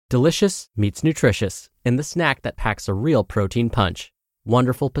Delicious meets nutritious in the snack that packs a real protein punch.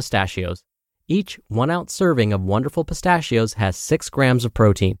 Wonderful Pistachios. Each 1-ounce serving of Wonderful Pistachios has 6 grams of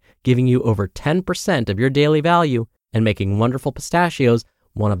protein, giving you over 10% of your daily value and making Wonderful Pistachios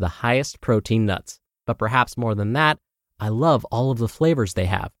one of the highest protein nuts. But perhaps more than that, I love all of the flavors they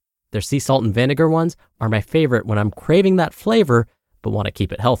have. Their sea salt and vinegar ones are my favorite when I'm craving that flavor but want to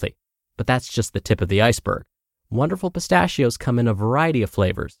keep it healthy. But that's just the tip of the iceberg. Wonderful Pistachios come in a variety of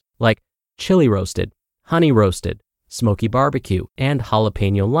flavors, like chili roasted, honey roasted, smoky barbecue, and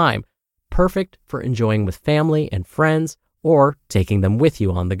jalapeno lime, perfect for enjoying with family and friends or taking them with you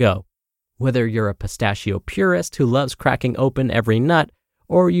on the go. Whether you're a pistachio purist who loves cracking open every nut,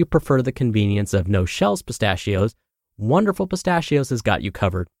 or you prefer the convenience of no-shells pistachios, Wonderful Pistachios has got you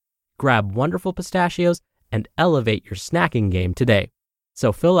covered. Grab Wonderful Pistachios and elevate your snacking game today.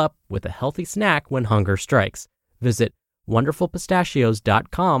 So fill up with a healthy snack when hunger strikes. Visit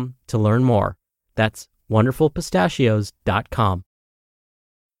wonderfulpistachios.com to learn more. That's wonderfulpistachios.com.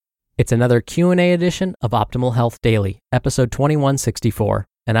 It's another Q&A edition of Optimal Health Daily, episode 2164,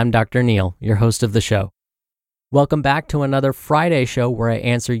 and I'm Dr. Neil, your host of the show. Welcome back to another Friday show where I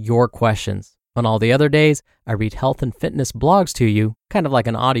answer your questions. On all the other days, I read health and fitness blogs to you, kind of like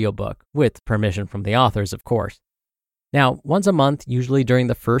an audiobook, with permission from the authors, of course. Now, once a month, usually during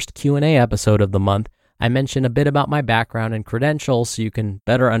the first Q&A episode of the month, I mention a bit about my background and credentials so you can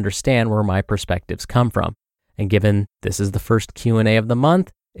better understand where my perspectives come from. And given this is the first Q&A of the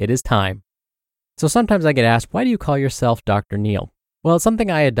month, it is time. So sometimes I get asked, why do you call yourself Dr. Neil? Well, it's something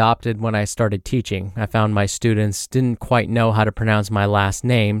I adopted when I started teaching. I found my students didn't quite know how to pronounce my last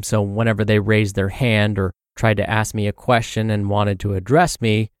name, so whenever they raised their hand or tried to ask me a question and wanted to address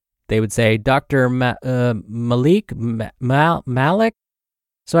me, they would say, Dr. Malik? Malik?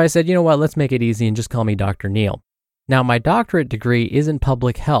 So I said, you know what, let's make it easy and just call me Dr. Neil. Now, my doctorate degree is in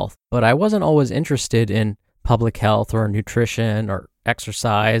public health, but I wasn't always interested in public health or nutrition or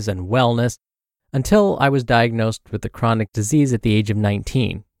exercise and wellness until I was diagnosed with a chronic disease at the age of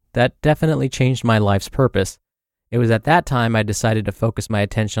 19. That definitely changed my life's purpose. It was at that time I decided to focus my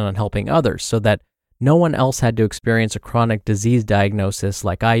attention on helping others so that no one else had to experience a chronic disease diagnosis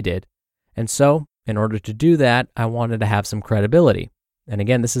like I did. And so, in order to do that, I wanted to have some credibility. And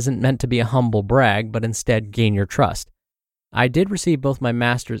again, this isn't meant to be a humble brag, but instead gain your trust. I did receive both my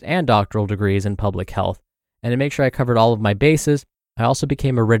master's and doctoral degrees in public health, and to make sure I covered all of my bases, I also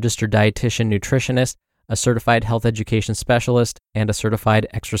became a registered dietitian nutritionist, a certified health education specialist, and a certified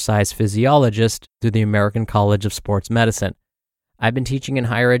exercise physiologist through the American College of Sports Medicine. I've been teaching in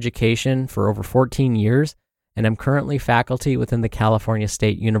higher education for over 14 years, and I'm currently faculty within the California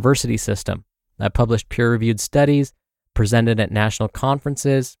State University system. I've published peer-reviewed studies, presented at national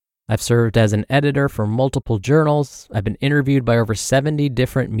conferences. I've served as an editor for multiple journals. I've been interviewed by over 70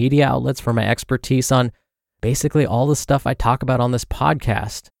 different media outlets for my expertise on basically all the stuff I talk about on this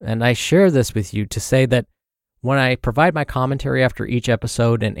podcast. And I share this with you to say that when I provide my commentary after each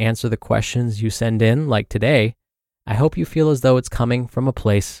episode and answer the questions you send in, like today, I hope you feel as though it's coming from a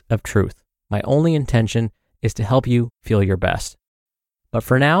place of truth. My only intention is to help you feel your best. But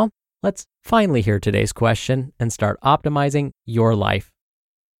for now, let's finally hear today's question and start optimizing your life.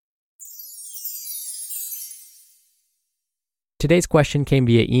 Today's question came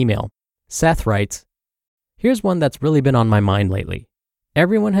via email. Seth writes, here's one that's really been on my mind lately.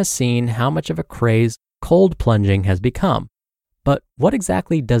 Everyone has seen how much of a craze cold plunging has become. But what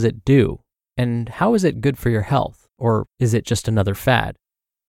exactly does it do? And how is it good for your health? Or is it just another fad?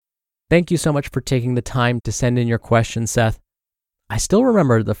 Thank you so much for taking the time to send in your question, Seth. I still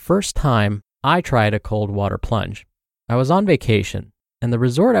remember the first time I tried a cold water plunge. I was on vacation, and the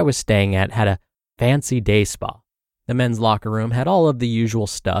resort I was staying at had a fancy day spa. The men's locker room had all of the usual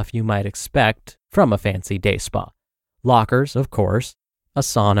stuff you might expect from a fancy day spa. Lockers, of course, a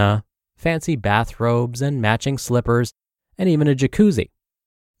sauna, fancy bathrobes and matching slippers, and even a jacuzzi.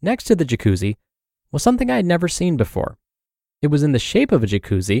 Next to the jacuzzi was something I had never seen before. It was in the shape of a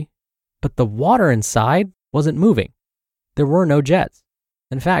jacuzzi, but the water inside wasn't moving. There were no jets.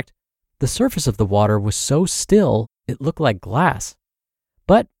 In fact, the surface of the water was so still it looked like glass.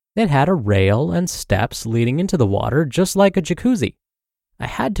 But it had a rail and steps leading into the water just like a jacuzzi. I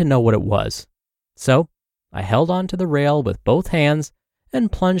had to know what it was. So I held onto the rail with both hands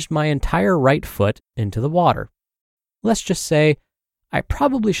and plunged my entire right foot into the water. Let's just say I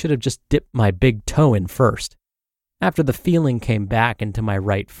probably should have just dipped my big toe in first. After the feeling came back into my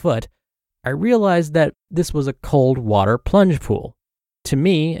right foot, I realized that this was a cold water plunge pool. To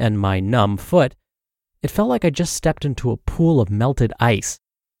me and my numb foot, it felt like I just stepped into a pool of melted ice.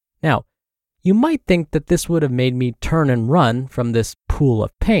 Now, You might think that this would have made me turn and run from this pool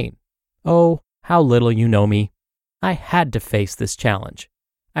of pain. Oh, how little you know me. I had to face this challenge.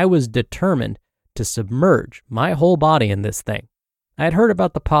 I was determined to submerge my whole body in this thing. I had heard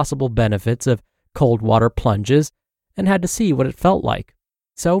about the possible benefits of cold water plunges and had to see what it felt like.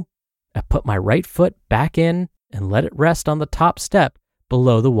 So I put my right foot back in and let it rest on the top step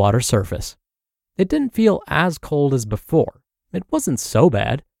below the water surface. It didn't feel as cold as before. It wasn't so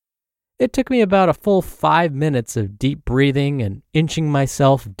bad. It took me about a full 5 minutes of deep breathing and inching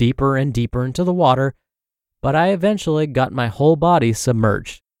myself deeper and deeper into the water, but I eventually got my whole body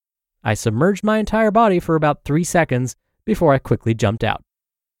submerged. I submerged my entire body for about 3 seconds before I quickly jumped out.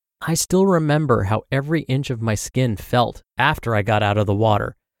 I still remember how every inch of my skin felt after I got out of the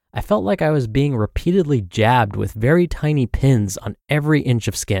water. I felt like I was being repeatedly jabbed with very tiny pins on every inch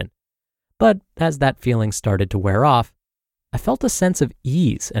of skin. But as that feeling started to wear off, I felt a sense of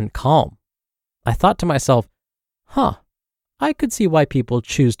ease and calm. I thought to myself, I could see why people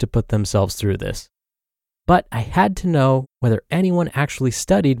choose to put themselves through this. But I had to know whether anyone actually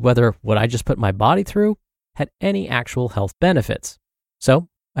studied whether what I just put my body through had any actual health benefits. So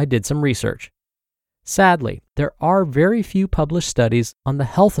I did some research. Sadly, there are very few published studies on the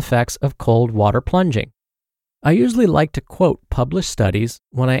health effects of cold water plunging. I usually like to quote published studies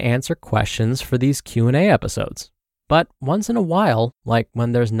when I answer questions for these Q&A episodes. But once in a while, like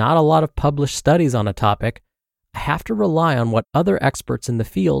when there's not a lot of published studies on a topic, I have to rely on what other experts in the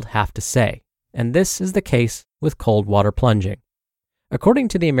field have to say. And this is the case with cold water plunging. According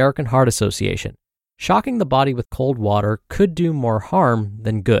to the American Heart Association, shocking the body with cold water could do more harm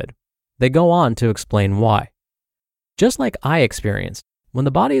than good. They go on to explain why. Just like I experienced, when the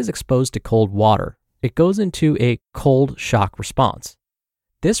body is exposed to cold water, it goes into a cold shock response.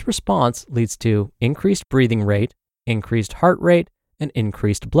 This response leads to increased breathing rate, increased heart rate, and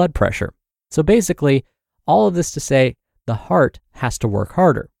increased blood pressure. So basically, all of this to say, the heart has to work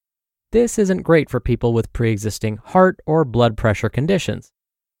harder. This isn't great for people with pre-existing heart or blood pressure conditions.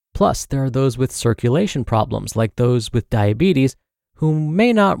 Plus, there are those with circulation problems, like those with diabetes, who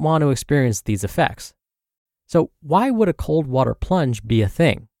may not want to experience these effects. So why would a cold water plunge be a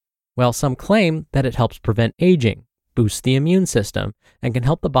thing? Well, some claim that it helps prevent aging, boosts the immune system, and can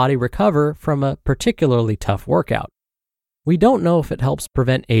help the body recover from a particularly tough workout. We don't know if it helps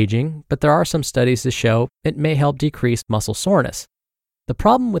prevent aging, but there are some studies to show it may help decrease muscle soreness. The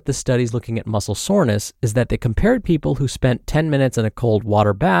problem with the studies looking at muscle soreness is that they compared people who spent 10 minutes in a cold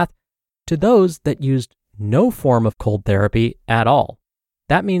water bath to those that used no form of cold therapy at all.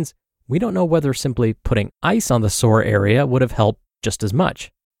 That means we don't know whether simply putting ice on the sore area would have helped just as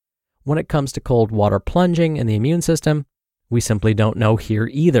much. When it comes to cold water plunging in the immune system, we simply don't know here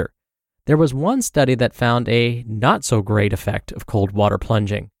either. There was one study that found a not so great effect of cold water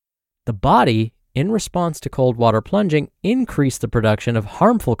plunging. The body, in response to cold water plunging, increased the production of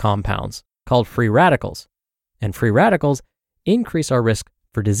harmful compounds called free radicals. And free radicals increase our risk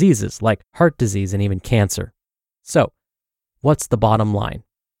for diseases like heart disease and even cancer. So, what's the bottom line?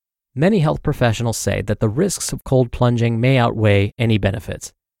 Many health professionals say that the risks of cold plunging may outweigh any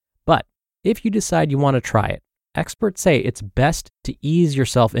benefits. But if you decide you want to try it, experts say it's best to ease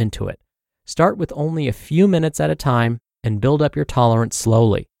yourself into it. Start with only a few minutes at a time and build up your tolerance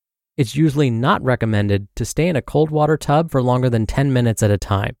slowly. It's usually not recommended to stay in a cold water tub for longer than 10 minutes at a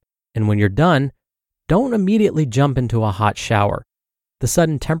time. And when you're done, don't immediately jump into a hot shower. The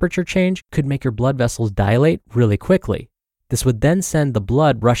sudden temperature change could make your blood vessels dilate really quickly. This would then send the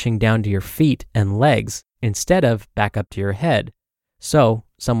blood rushing down to your feet and legs instead of back up to your head. So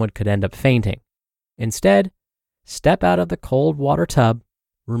someone could end up fainting. Instead, step out of the cold water tub,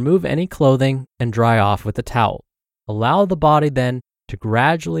 remove any clothing, and dry off with a towel. Allow the body then to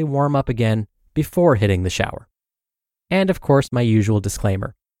gradually warm up again before hitting the shower. And of course, my usual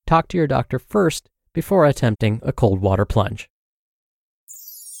disclaimer, talk to your doctor first before attempting a cold water plunge.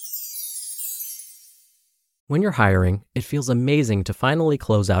 When you're hiring, it feels amazing to finally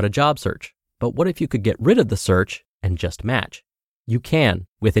close out a job search. But what if you could get rid of the search and just match? You can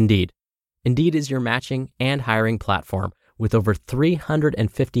with Indeed. Indeed is your matching and hiring platform with over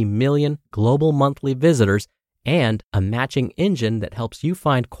 350 million global monthly visitors and a matching engine that helps you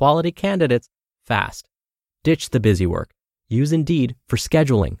find quality candidates fast. Ditch the busy work. Use Indeed for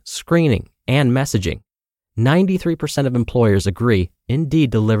scheduling, screening, and messaging. 93% of employers agree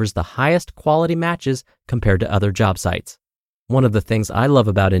Indeed delivers the highest quality matches compared to other job sites. One of the things I love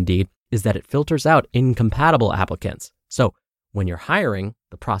about Indeed is that it filters out incompatible applicants. So when you're hiring,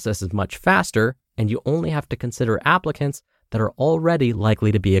 the process is much faster and you only have to consider applicants that are already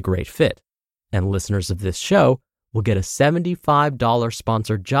likely to be a great fit. And listeners of this show will get a $75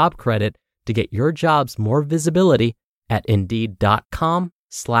 sponsored job credit to get your jobs more visibility at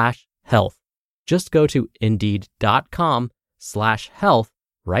Indeed.com/health. Just go to Indeed.com/health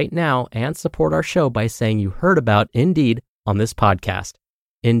right now and support our show by saying you heard about Indeed on this podcast.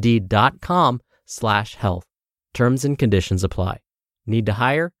 Indeed.com/health. Terms and conditions apply. Need to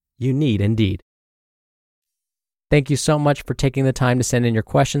hire? You need Indeed. Thank you so much for taking the time to send in your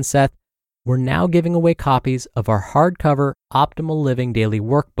questions, Seth. We're now giving away copies of our hardcover Optimal Living Daily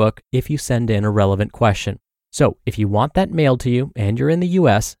Workbook if you send in a relevant question. So if you want that mailed to you and you're in the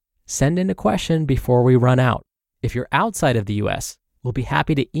US, send in a question before we run out. If you're outside of the US, we'll be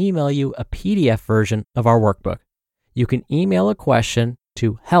happy to email you a PDF version of our workbook. You can email a question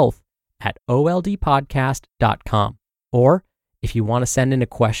to health@oldpodcast.com. Or if you want to send in a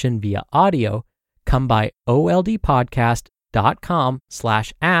question via audio, come by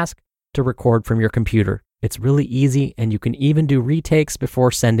oldpodcast.com/ask to record from your computer. It's really easy, and you can even do retakes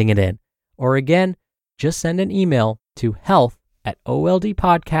before sending it in. Or again, just send an email to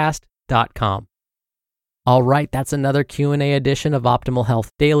health@oldpodcast.com. All right, that's another Q&A edition of Optimal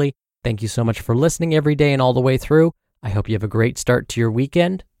Health Daily. Thank you so much for listening every day and all the way through. I hope you have a great start to your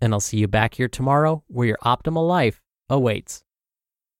weekend, and I'll see you back here tomorrow where your optimal life awaits.